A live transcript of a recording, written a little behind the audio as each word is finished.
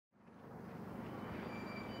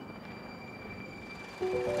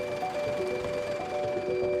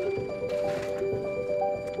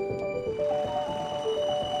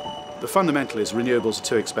The fundamental is renewables are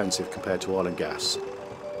too expensive compared to oil and gas.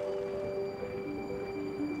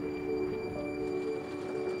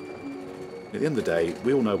 At the end of the day,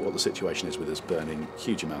 we all know what the situation is with us burning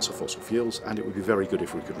huge amounts of fossil fuels, and it would be very good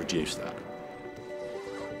if we could reduce that.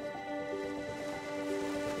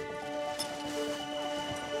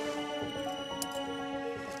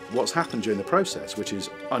 What's happened during the process, which is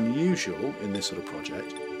unusual in this sort of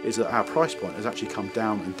project, is that our price point has actually come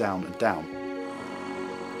down and down and down.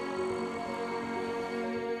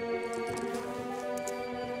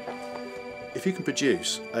 If you can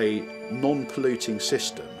produce a non-polluting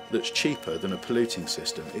system that's cheaper than a polluting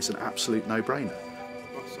system, it's an absolute no-brainer.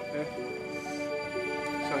 What's up here?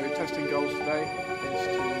 So testing goals today is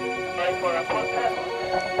to...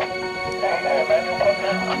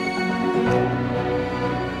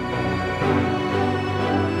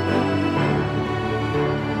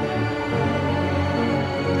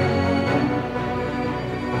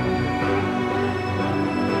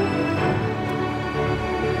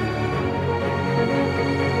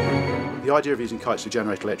 The idea of using kites to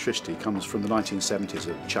generate electricity comes from the 1970s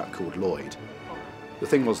of a chap called Lloyd. The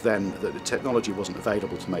thing was then that the technology wasn't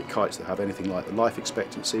available to make kites that have anything like the life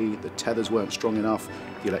expectancy, the tethers weren't strong enough,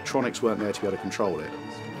 the electronics weren't there to be able to control it.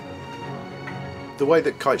 The way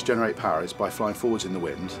that kites generate power is by flying forwards in the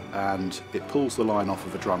wind, and it pulls the line off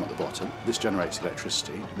of a drum at the bottom. This generates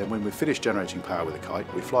electricity. Then when we've finished generating power with a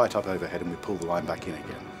kite, we fly it up overhead and we pull the line back in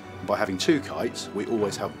again. And by having two kites, we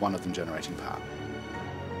always have one of them generating power.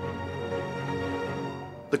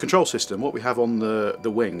 The control system, what we have on the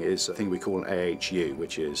wing is a thing we call an AHU,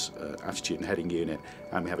 which is attitude and heading unit,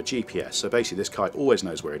 and we have a GPS. So basically this kite always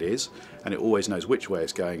knows where it is, and it always knows which way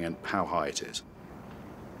it's going and how high it is.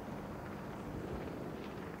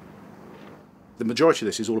 The majority of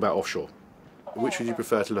this is all about offshore. Which would you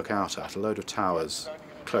prefer to look out at? A load of towers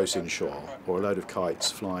close inshore, or a load of kites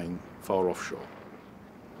flying far offshore?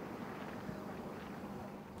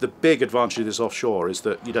 The big advantage of this offshore is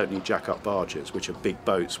that you don't need jack-up barges, which are big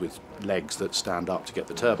boats with legs that stand up to get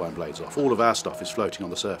the turbine blades off. All of our stuff is floating on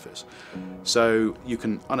the surface. So you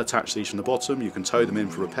can unattach these from the bottom, you can tow them in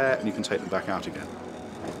for repair, and you can take them back out again.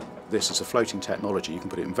 This is a floating technology. You can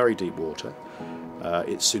put it in very deep water.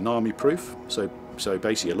 It's tsunami proof, so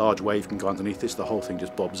basically a large wave can go underneath this, the whole thing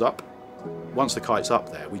just bobs up. Once the kite's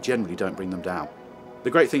up there, we generally don't bring them down. The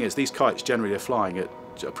great thing is these kites generally are flying at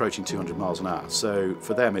approaching 200 miles an hour, so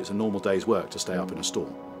for them it's a normal day's work to stay up in a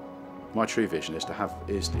storm. My true vision is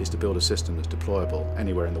to build a system that's deployable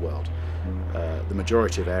anywhere in the world. The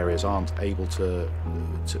majority of areas aren't able to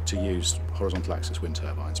use horizontal axis wind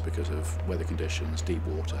turbines because of weather conditions, deep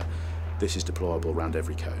water. This is deployable around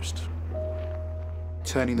every coast.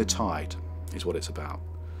 Turning the tide is what it's about.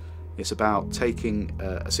 It's about taking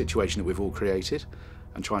a situation that we've all created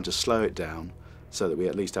and trying to slow it down so that we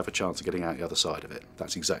at least have a chance of getting out the other side of it.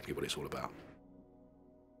 That's exactly what it's all about.